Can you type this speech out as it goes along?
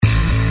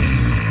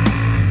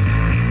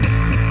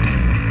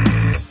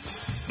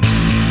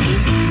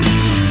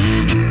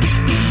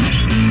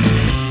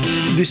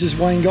This is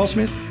Wayne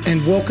Goldsmith,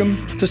 and welcome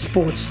to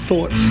Sports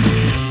Thoughts.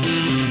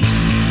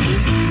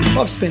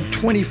 I've spent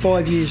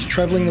 25 years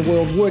travelling the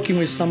world working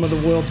with some of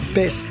the world's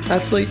best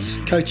athletes,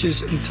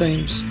 coaches and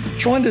teams,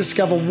 trying to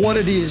discover what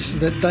it is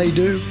that they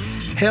do,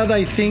 how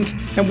they think,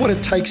 and what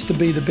it takes to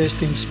be the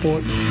best in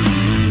sport.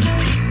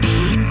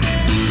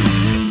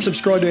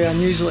 Subscribe to our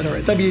newsletter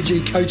at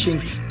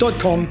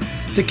wgcoaching.com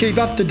to keep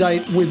up to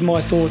date with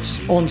my thoughts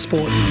on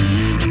sport.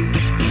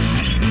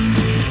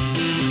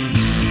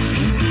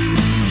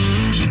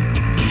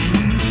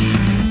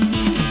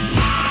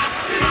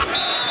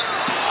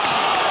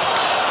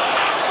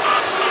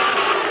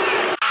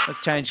 Let's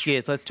change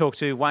gears. Let's talk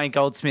to Wayne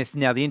Goldsmith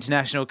now, the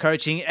international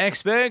coaching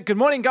expert. Good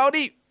morning,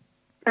 Goldie.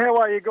 How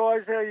are you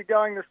guys? How are you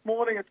going this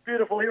morning? It's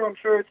beautiful here. I'm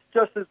sure it's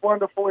just as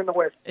wonderful in the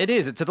west. It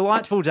is. It's a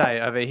delightful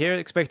day over here.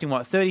 Expecting,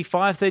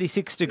 35,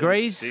 36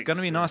 degrees. 36, going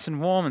to be nice and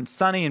warm and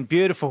sunny and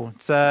beautiful.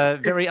 It's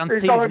very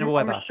unseasonable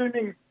weather.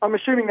 I'm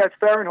assuming that's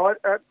Fahrenheit.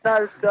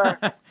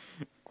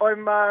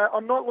 I'm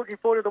not looking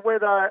forward to the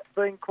weather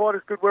being quite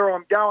as good where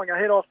I'm going. I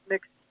head off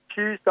next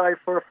Tuesday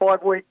for a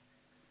 5-week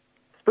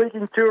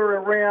speaking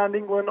tour around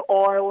England,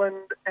 Ireland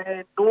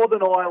and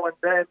Northern Ireland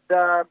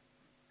and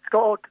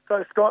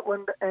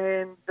Scotland,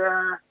 and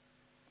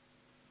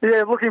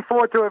looking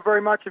forward to it very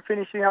much and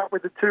finishing up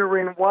with the tour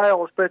in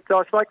Wales. But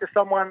I spoke to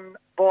someone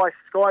by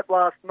Skype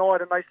last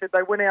night and they said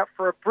they went out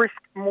for a brisk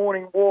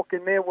morning walk,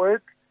 in their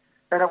words,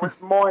 and it was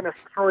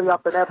 -3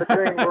 up in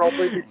Aberdeen where I'll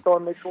be this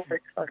time next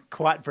week. So.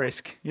 Quite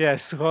brisk,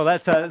 yes. Well,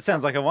 that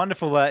sounds like a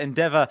wonderful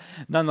endeavour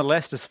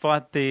nonetheless,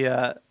 despite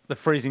the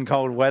freezing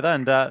cold weather,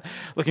 and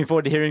looking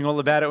forward to hearing all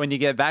about it when you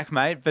get back,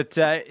 mate. But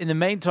in the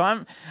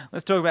meantime,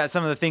 let's talk about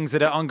some of the things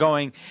that are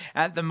ongoing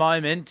at the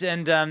moment.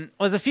 And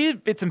there's a few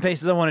bits and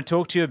pieces I want to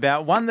talk to you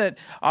about. One that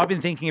I've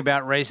been thinking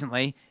about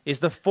recently is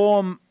the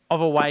form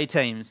of away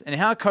teams and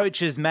how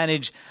coaches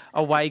manage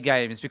away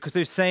games, because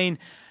we've seen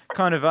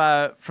kind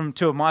of from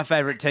two of my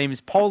favourite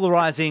teams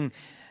polarising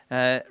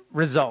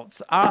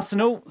results.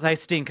 Arsenal, they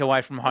stink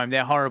away from home.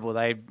 They're horrible.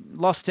 They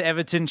lost to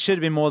Everton, should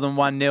have been more than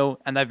 1-0,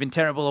 and they've been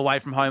terrible away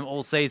from home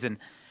all season.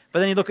 But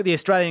then you look at the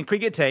Australian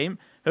cricket team,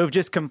 who have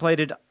just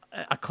completed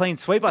a clean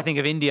sweep, I think,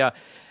 of India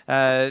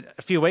a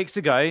few weeks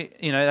ago.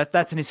 You know,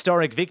 that's an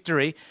historic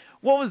victory.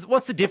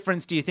 What's the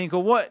difference, do you think,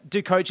 or what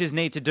do coaches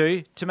need to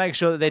do to make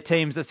sure that their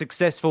teams are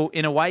successful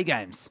in away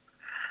games?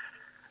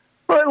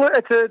 Well,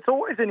 it's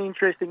always an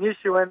interesting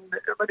issue,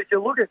 but if you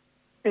look at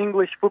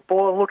English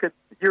football and look at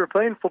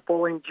European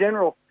football in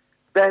general,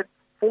 that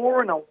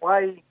for and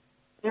away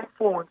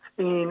influence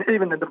in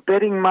even the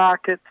betting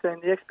markets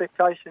and the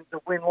expectations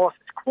of win-loss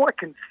is quite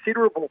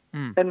considerable.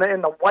 And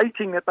the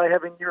weighting that they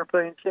have in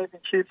European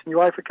championships and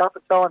UEFA Cup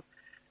and so on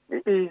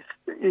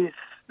is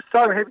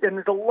so heavy, and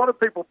there's a lot of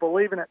people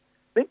believe in it.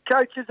 I think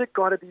coaches have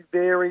got to be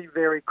very,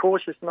 very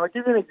cautious. And I'll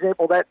give you an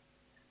example that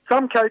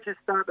some coaches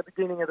start at the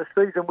beginning of the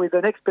season with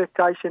an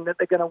expectation that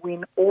they're going to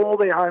win all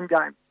their home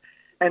games.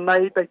 And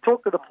they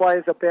talk to the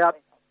players about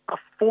a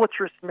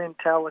fortress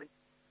mentality,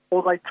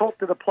 or they talk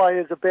to the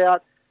players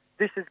about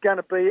this is going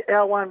to be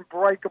our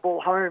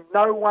unbreakable home.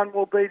 No one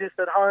will beat us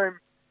at home.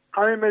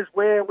 Home is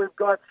where we've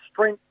got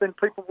strength and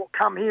people will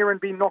come here and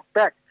be knocked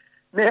back.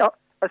 Now,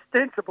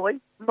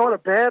 ostensibly, not a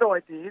bad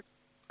idea,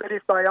 but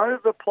if they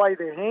overplay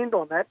their hand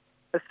on that,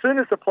 as soon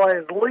as the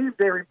players leave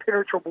their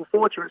impenetrable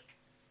fortress,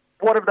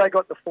 what have they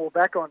got to fall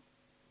back on?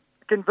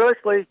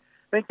 Conversely,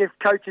 I think if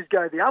coaches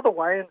go the other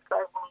way and say,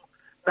 well,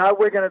 no,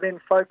 we're going to then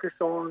focus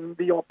on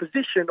the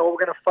opposition, or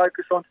we're going to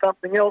focus on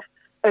something else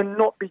and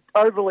not be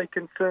overly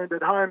concerned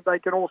at home, they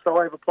can also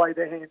overplay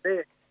their hand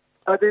there.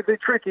 The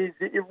trick is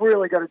that you've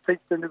really got to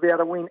teach them to be able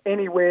to win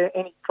anywhere,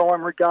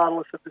 anytime,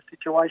 regardless of the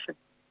situation.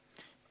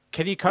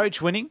 Can you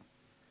coach winning?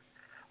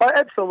 Oh,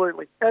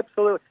 absolutely.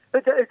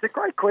 It's a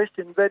great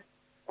question, but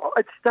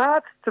it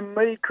starts to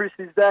me, Chris,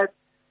 is that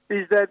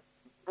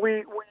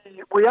we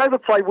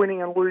overplay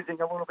winning and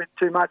losing a little bit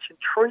too much and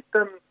treat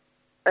them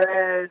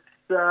as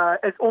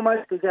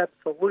almost as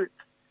absolutes.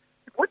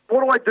 What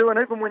do I do? And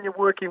even when you're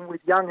working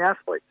with young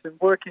athletes and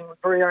working with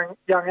very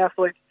young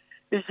athletes,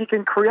 is you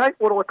can create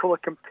what I call a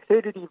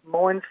competitive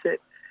mindset.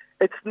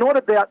 It's not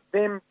about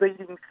them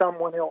beating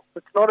someone else.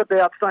 It's not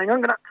about saying,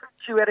 I'm going to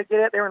teach you how to get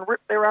out there and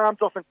rip their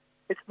arms off. And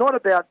it's not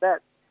about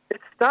that.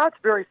 It starts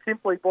very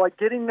simply by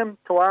getting them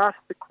to ask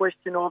the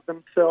question of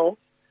themselves,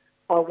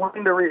 I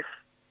wonder if,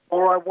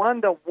 or I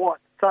wonder what.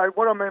 So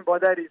what I mean by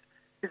that is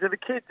if a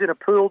kid's in a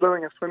pool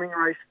doing a swimming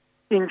race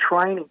in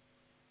training,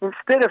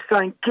 instead of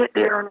saying, get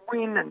there and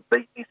win and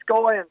beat this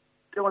guy and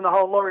doing the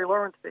whole Laurie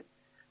Lawrence thing,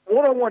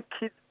 what I want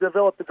kids to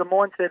develop is a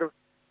mindset of,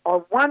 I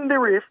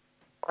wonder if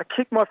I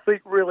kick my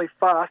feet really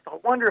fast, I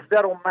wonder if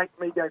that'll make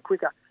me go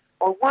quicker.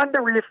 I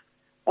wonder if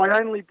I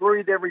only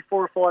breathe every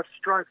 4 or 5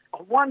 strokes.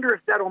 I wonder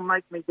if that'll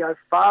make me go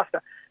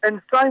faster.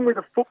 And same with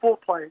a football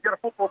player. You've got a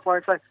football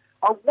player saying,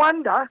 I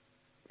wonder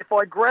if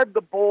I grab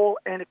the ball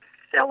and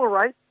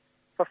accelerate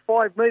for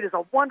 5 metres,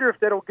 I wonder if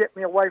that'll get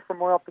me away from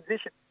my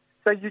opposition.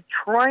 So you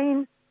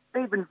train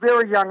even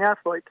very young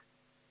athletes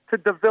to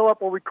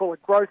develop what we call a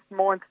growth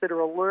mindset or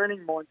a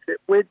learning mindset,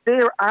 where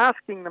they're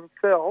asking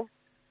themselves,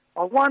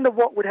 I wonder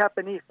what would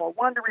happen if. I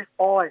wonder if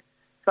I.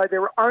 So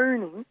they're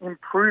owning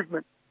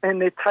improvement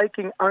and they're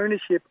taking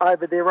ownership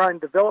over their own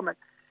development.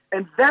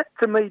 And that,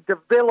 to me,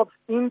 develops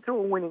into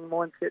a winning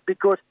mindset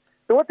because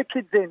what the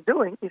kids then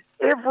doing is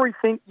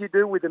everything you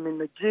do with them in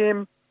the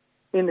gym,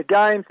 in the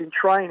games, in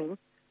training,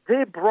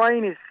 their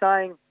brain is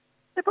saying,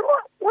 yeah, but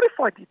what if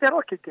I did that?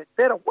 I could get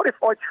better. What if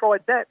I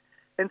tried that?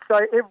 And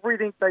so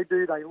everything they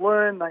do, they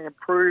learn, they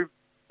improve,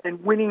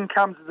 and winning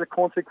comes as a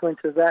consequence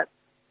of that.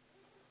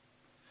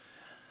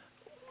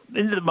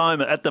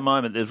 At the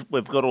moment,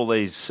 we've got all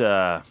these,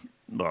 MARO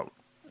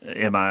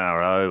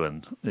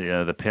and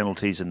the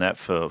penalties and that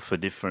for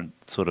different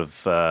sort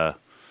of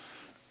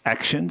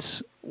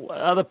actions.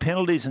 Are the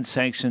penalties and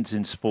sanctions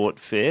in sport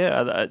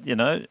fair?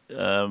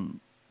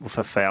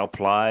 For foul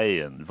play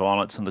and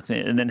violence and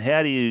then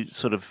how do you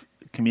sort of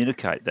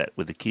communicate that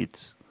with the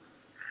kids?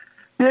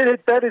 Yeah,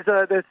 that's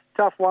a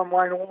tough one,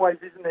 Wayne, always,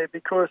 isn't there?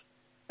 Because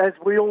as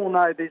we all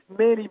know, there's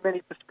many,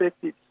 many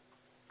perspectives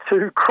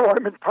to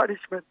crime and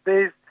punishment.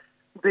 There's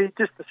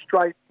just the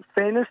straight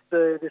fairness,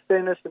 the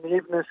fairness and the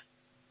evenness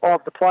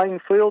of the playing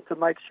field to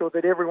make sure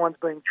that everyone's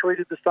being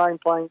treated the same,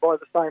 playing by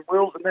the same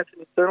rules, and that's an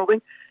internal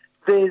thing.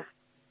 There's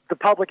the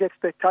public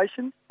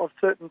expectations of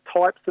certain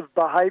types of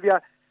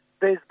behaviour.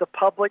 There's the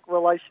public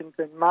relations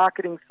and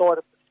marketing side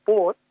of the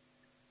sport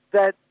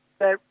that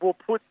will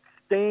put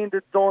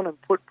standards on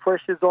and put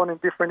pressures on in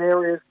different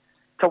areas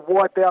to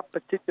wipe out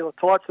particular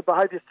types of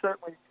behaviour.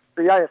 Certainly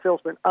the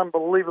AFL's been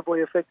unbelievably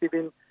effective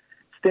in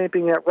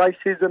stamping out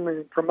racism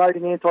and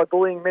promoting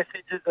anti-bullying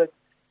messages,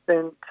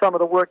 and some of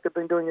the work they've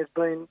been doing has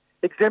been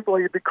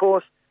exemplary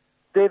because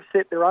they've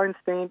set their own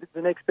standards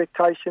and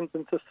expectations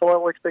and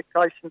societal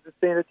expectations and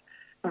standards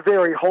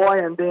very high,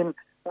 and then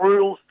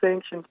rules,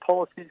 sanctions,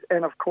 policies,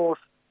 and of course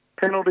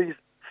penalties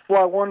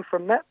flow on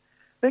from that.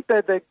 I think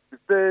that the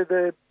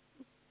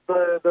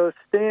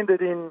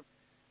standard in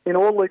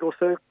all legal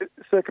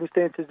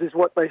circumstances is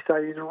what they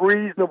say is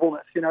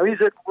reasonableness.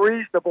 Is it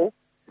reasonable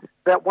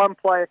that one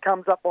player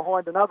comes up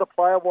behind another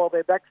player while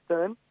their back's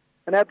turned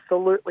and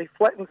absolutely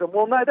flattens them?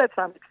 Well, no, that's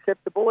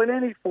unacceptable in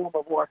any form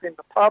of life. In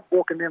the pub,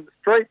 walking down the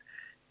street,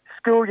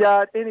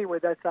 schoolyard, anywhere,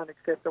 that's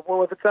unacceptable.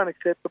 Well, if it's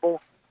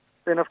unacceptable,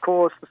 then of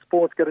course the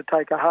sport's got to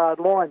take a hard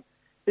line.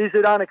 Is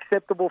it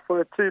unacceptable for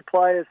the two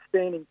players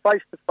standing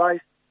face to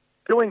face,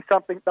 doing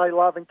something they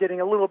love and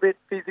getting a little bit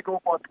physical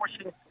by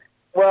pushing?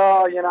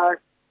 Well,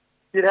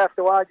 you'd have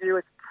to argue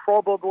it's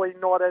probably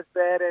not as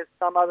bad as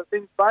some other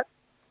things, but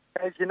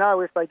as you know,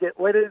 if they get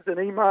letters and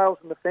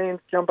emails and the fans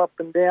jump up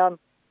and down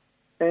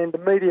and the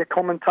media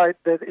commentate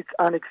that it's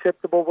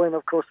unacceptable, then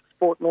of course the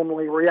sport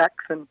normally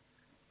reacts and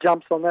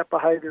jumps on that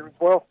behaviour as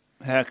well.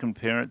 How can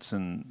parents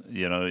and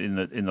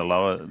in the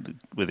lower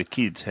with the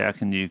kids, how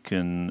can you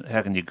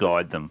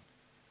guide them?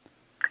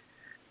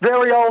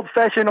 Very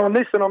old-fashioned on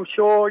this, and I'm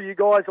sure you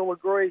guys will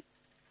agree.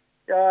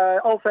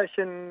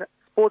 Old-fashioned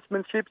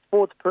sportsmanship,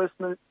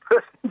 sportspersonship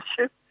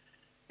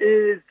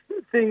is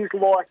things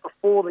like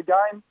before the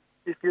game.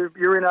 If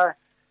you're in a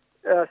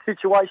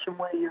situation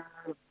where you're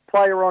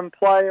player on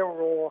player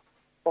or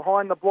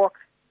behind the blocks,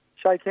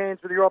 shake hands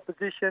with your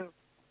opposition.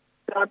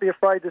 Don't be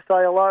afraid to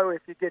say hello.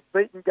 If you get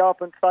beaten, go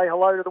up and say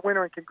hello to the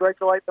winner and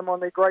congratulate them on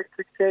their great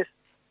success.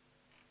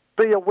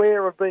 Be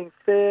aware of being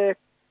fair.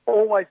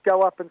 Always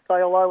go up and say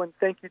hello and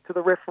thank you to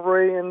the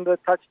referee and the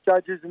touch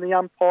judges and the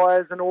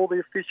umpires and all the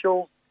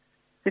officials.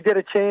 If you get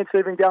a chance,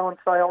 even go and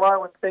say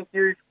hello and thank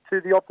you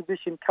to the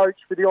opposition coach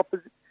for the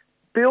opposition.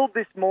 Build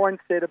this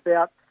mindset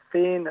about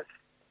fairness,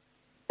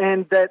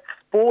 and that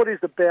sport is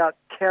about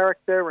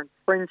character and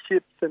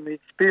friendships and the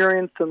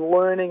experience and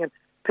learning, and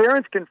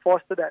parents can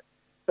foster that.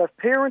 So if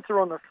parents are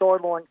on the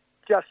sideline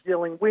just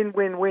yelling, win,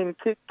 win, win,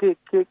 kick, kick,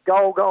 kick,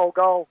 goal, goal,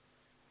 goal,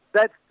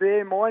 that's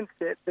their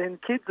mindset, then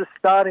kids are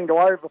starting to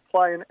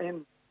overplay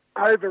and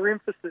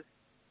overemphasis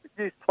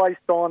is placed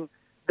on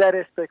that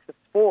aspect of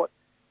sport.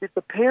 If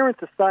the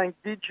parents are saying,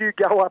 did you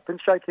go up and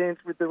shake hands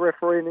with the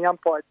referee and the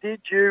umpire?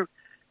 Did you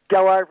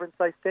go over and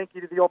say thank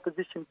you to the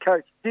opposition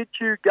coach? Did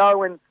you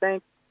go and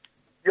thank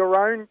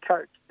your own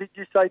coach? Did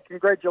you say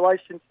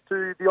congratulations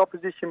to the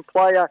opposition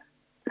player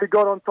who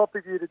got on top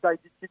of you today?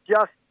 Did you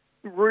just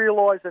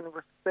realise and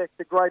respect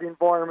the great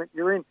environment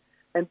you're in?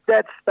 And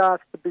that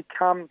starts to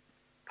become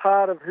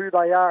part of who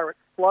they are. It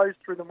flows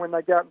through them when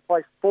they go out and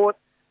play sport,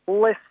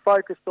 less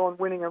focused on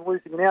winning and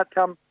losing an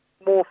outcome,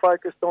 more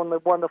focused on the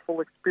wonderful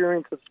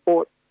experience of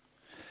sport.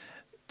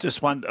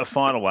 Just a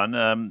final one.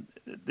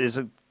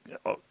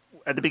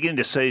 At the beginning of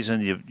the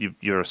season,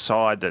 you're a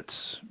side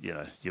that's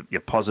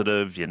you're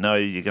positive. You're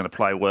going to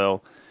play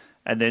well,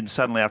 and then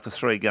suddenly after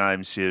 3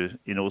 games, you're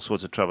in all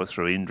sorts of trouble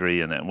through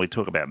injury, and we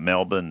talk about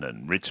Melbourne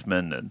and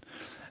Richmond. And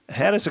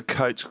how does a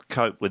coach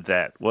cope with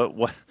that?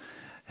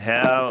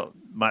 How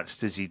much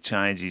does he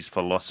change his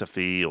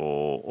philosophy,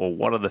 or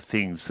what are the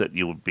things that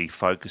you would be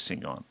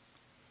focusing on?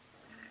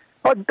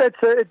 Oh,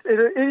 it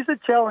is a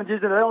challenge,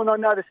 isn't it? And I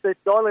noticed that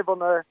I live on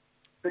the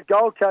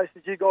Gold Coast,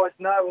 as you guys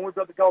know, and we've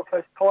got the Gold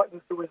Coast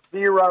Titans who are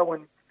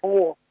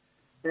 0-4,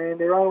 and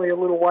they're only a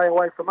little way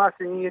away from us.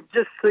 And you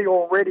just see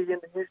already in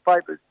the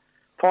newspapers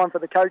time for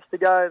the coach to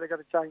go. They've got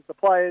to change the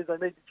players. They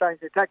need to change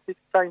their tactics,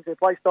 change their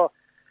play style.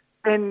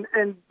 And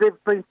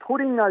they've been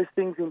putting those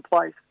things in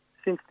place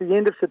since the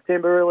end of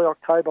September, early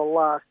October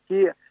last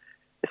year.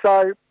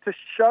 So to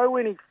show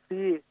any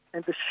fear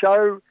and to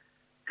show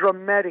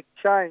dramatic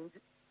change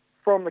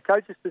from the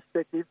coach's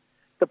perspective,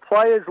 the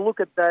players look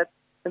at that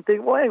and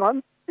think, well, hang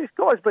on, this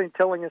guy's been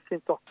telling us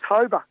since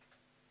October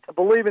to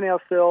believe in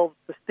ourselves,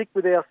 to stick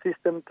with our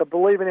system, to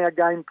believe in our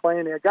game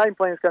plan. Our game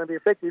plan is going to be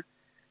effective.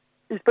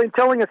 He's been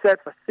telling us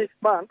that for 6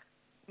 months.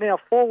 Now,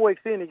 4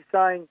 weeks in, he's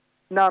saying,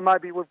 no,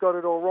 maybe we've got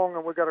it all wrong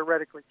and we've got to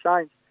radically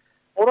change.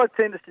 What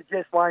I tend to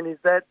suggest, Wayne, is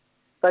that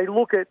they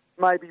look at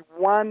maybe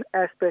one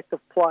aspect of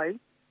play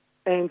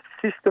and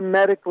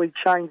systematically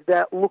change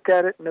that, look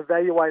at it and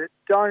evaluate it.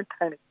 Don't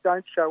panic.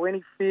 Don't show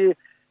any fear.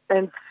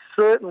 And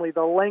certainly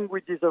the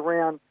language is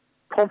around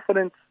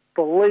confidence,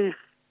 belief,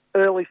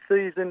 early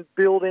season,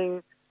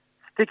 building,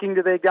 sticking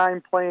to their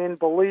game plan,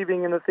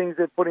 believing in the things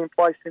they've put in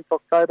place since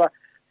October,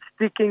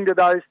 sticking to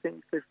those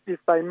things. If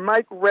they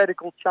make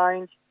radical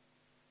change,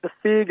 the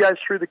fear goes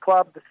through the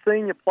club, the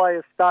senior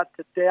players start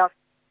to doubt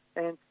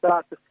and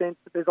start to sense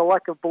that there's a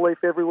lack of belief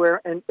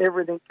everywhere and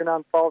everything can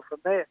unfold from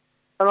there.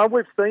 And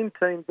we've seen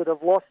teams that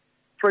have lost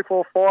 3,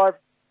 4, 5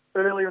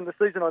 earlier in the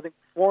season. I think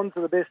Swans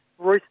are the best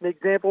recent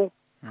example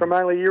from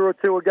only a year or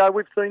two ago.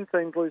 We've seen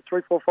teams lose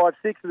 3, 4, 5,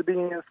 6 at the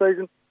beginning of the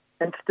season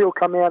and still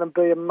come out and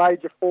be a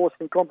major force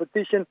in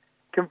competition.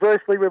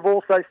 Conversely, we've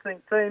also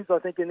seen teams, I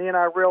think in the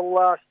NRL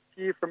last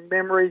year from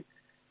memory,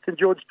 St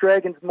George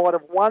Dragons might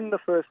have won the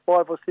first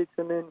 5 or 6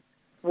 and then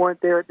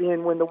weren't there at the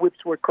end when the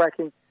whips were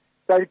cracking.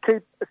 So to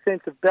keep a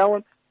sense of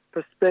balance,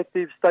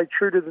 perspective, stay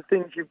true to the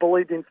things you've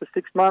believed in for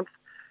 6 months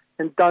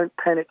and don't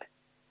panic.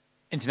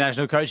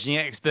 International coaching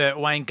expert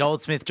Wayne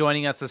Goldsmith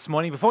joining us this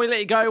morning. Before we let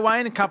you go,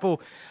 Wayne, a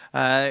couple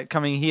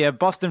coming here.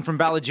 Boston from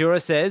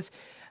Ballajura says,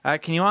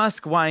 can you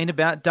ask Wayne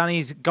about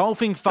Dunny's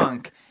golfing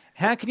funk?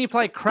 How can you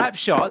play crap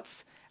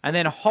shots and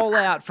then hole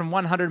out from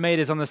 100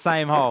 metres on the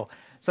same hole?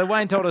 So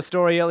Wayne told a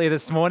story earlier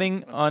this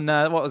morning on,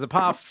 what was it,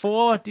 par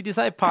 4? Did you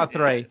say par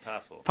 3? Yeah,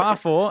 par 4. Par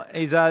 4.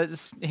 He's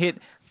hit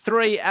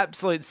 3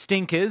 absolute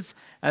stinkers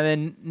and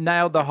then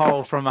nailed the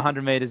hole from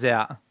 100 metres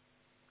out.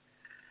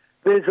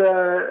 There's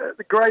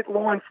a great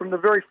line from the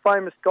very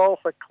famous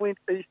golfer Clint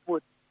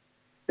Eastwood,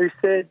 who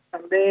said, a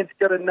man's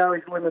got to know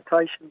his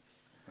limitations.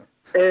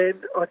 And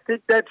I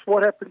think that's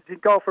what happens in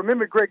golf. I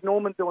remember Greg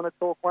Norman doing a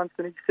talk once,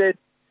 and he said,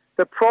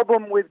 the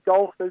problem with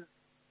golfers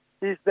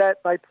is that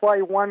they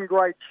play one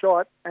great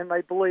shot and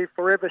they believe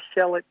forever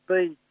shall it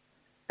be.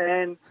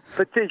 And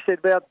but he said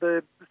about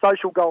the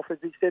social golfers,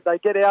 he said they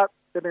get out,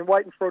 they've been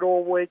waiting for it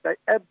all week, they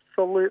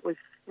absolutely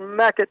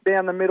smack it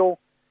down the middle,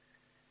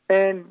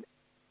 and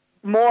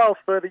miles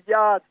further,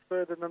 yards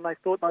further than they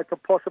thought they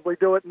could possibly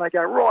do it, and they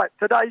go, right,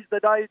 today's the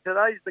day,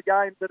 today's the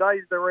game,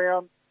 today's the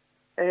round,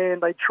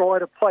 and they try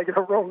to play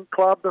the wrong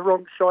club, the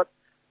wrong shot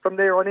from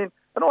there on in.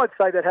 And I'd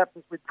say that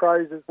happens with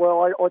pros as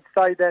well. I'd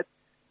say that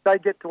they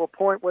get to a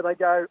point where they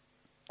go,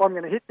 I'm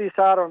going to hit this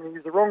hard, I'm going to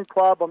use the wrong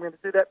club, I'm going to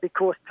do that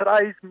because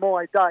today's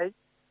my day,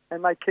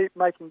 and they keep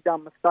making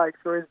dumb mistakes.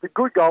 Whereas the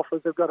good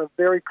golfers have got a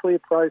very clear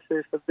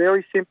process, a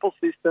very simple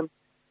system.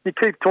 You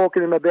keep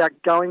talking to them about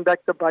going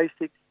back to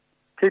basics,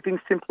 keeping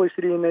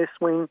simplicity in their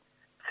swing,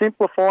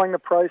 simplifying the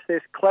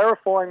process,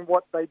 clarifying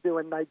what they do,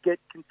 and they get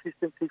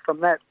consistency from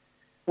that.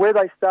 Where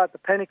they start to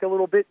panic a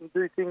little bit and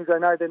do things they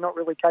know they're not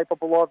really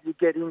capable of, you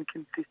get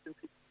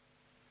inconsistency.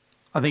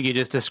 I think you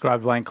just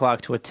described Wayne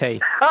Clark to a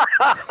T.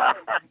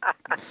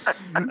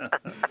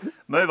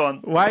 Move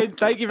on. Wayne,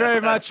 thank you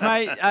very much,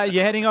 mate.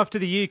 You're heading off to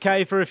the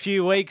UK for a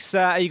few weeks.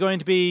 Are you going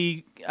to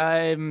be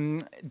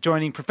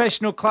joining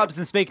professional clubs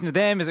and speaking to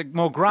them? Is it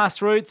more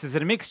grassroots? Is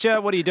it a mixture?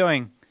 What are you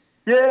doing?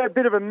 Yeah, a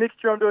bit of a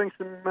mixture. I'm doing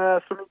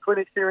some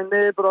clinics here and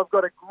there, but I've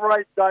got a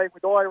great day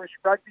with Irish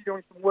Rugby,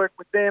 doing some work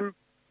with them.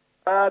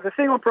 The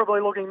thing I'm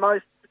probably looking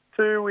most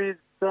to is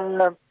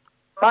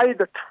May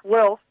the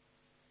 12th.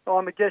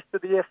 I'm a guest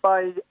of the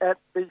FA at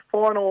the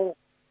final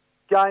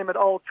game at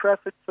Old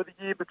Trafford for the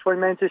year between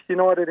Manchester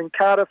United and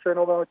Cardiff, and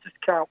although I just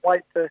can't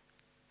wait to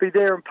be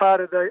there and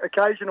part of the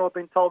occasion, I've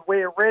been told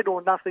wear red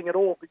or nothing at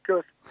all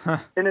because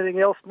anything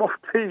else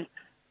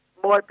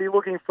might be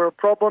looking for a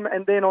problem.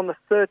 And then on the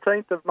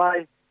 13th of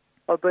May,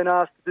 I've been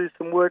asked to do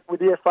some work with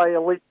the FA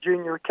Elite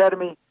Junior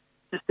Academy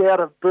just out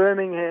of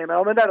Birmingham.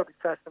 I mean, that'll be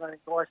fascinating,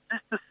 guys,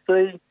 just to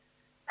see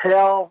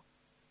how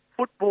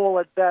football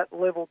at that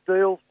level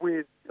deals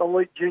with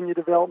elite junior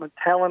development,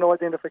 talent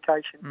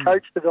identification,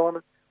 coach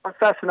development. I'm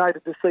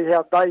fascinated to see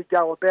how they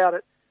go about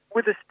it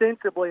with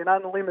ostensibly an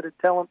unlimited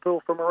talent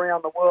pool from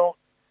around the world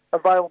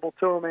available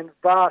to them and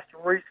vast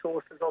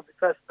resources. I'll be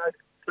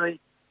fascinated to see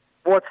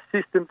what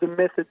systems and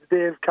methods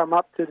they've come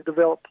up to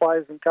develop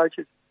players and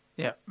coaches.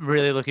 Yeah,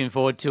 really looking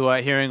forward to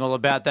hearing all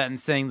about that and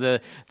seeing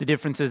the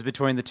differences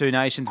between the two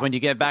nations when you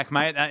get back,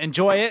 mate.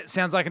 Enjoy it.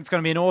 Sounds like it's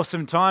going to be an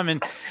awesome time.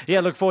 And, yeah,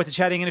 look forward to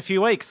chatting in a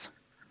few weeks.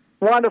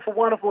 Wonderful,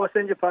 wonderful. I'll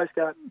send you a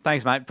postcard.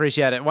 Thanks, mate.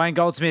 Appreciate it. Wayne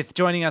Goldsmith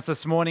joining us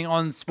this morning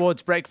on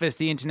Sports Breakfast,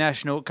 the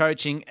international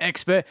coaching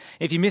expert.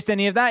 If you missed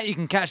any of that, you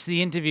can catch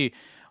the interview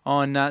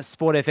on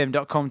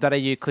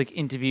sportfm.com.au. Click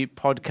interview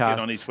podcast. Get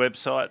on his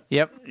website.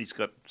 Yep. He's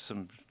got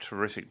some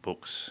terrific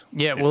books.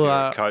 Yeah, if well, you're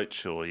a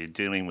coach or you're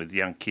dealing with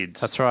young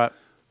kids. That's right.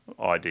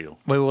 Ideal.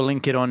 We will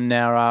link it on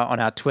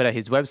our Twitter,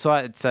 his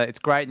website. It's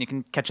great, and you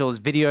can catch all his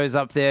videos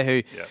up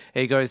there.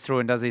 He goes through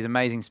and does these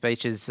amazing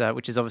speeches,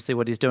 which is obviously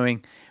what he's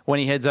doing when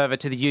he heads over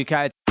to the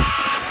UK.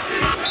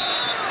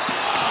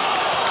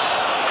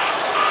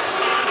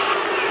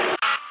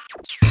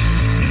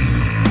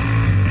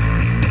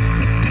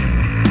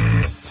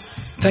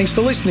 Thanks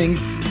for listening.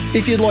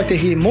 If you'd like to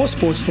hear more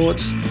sports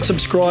thoughts,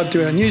 subscribe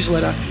to our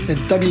newsletter at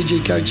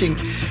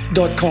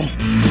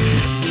wgcoaching.com.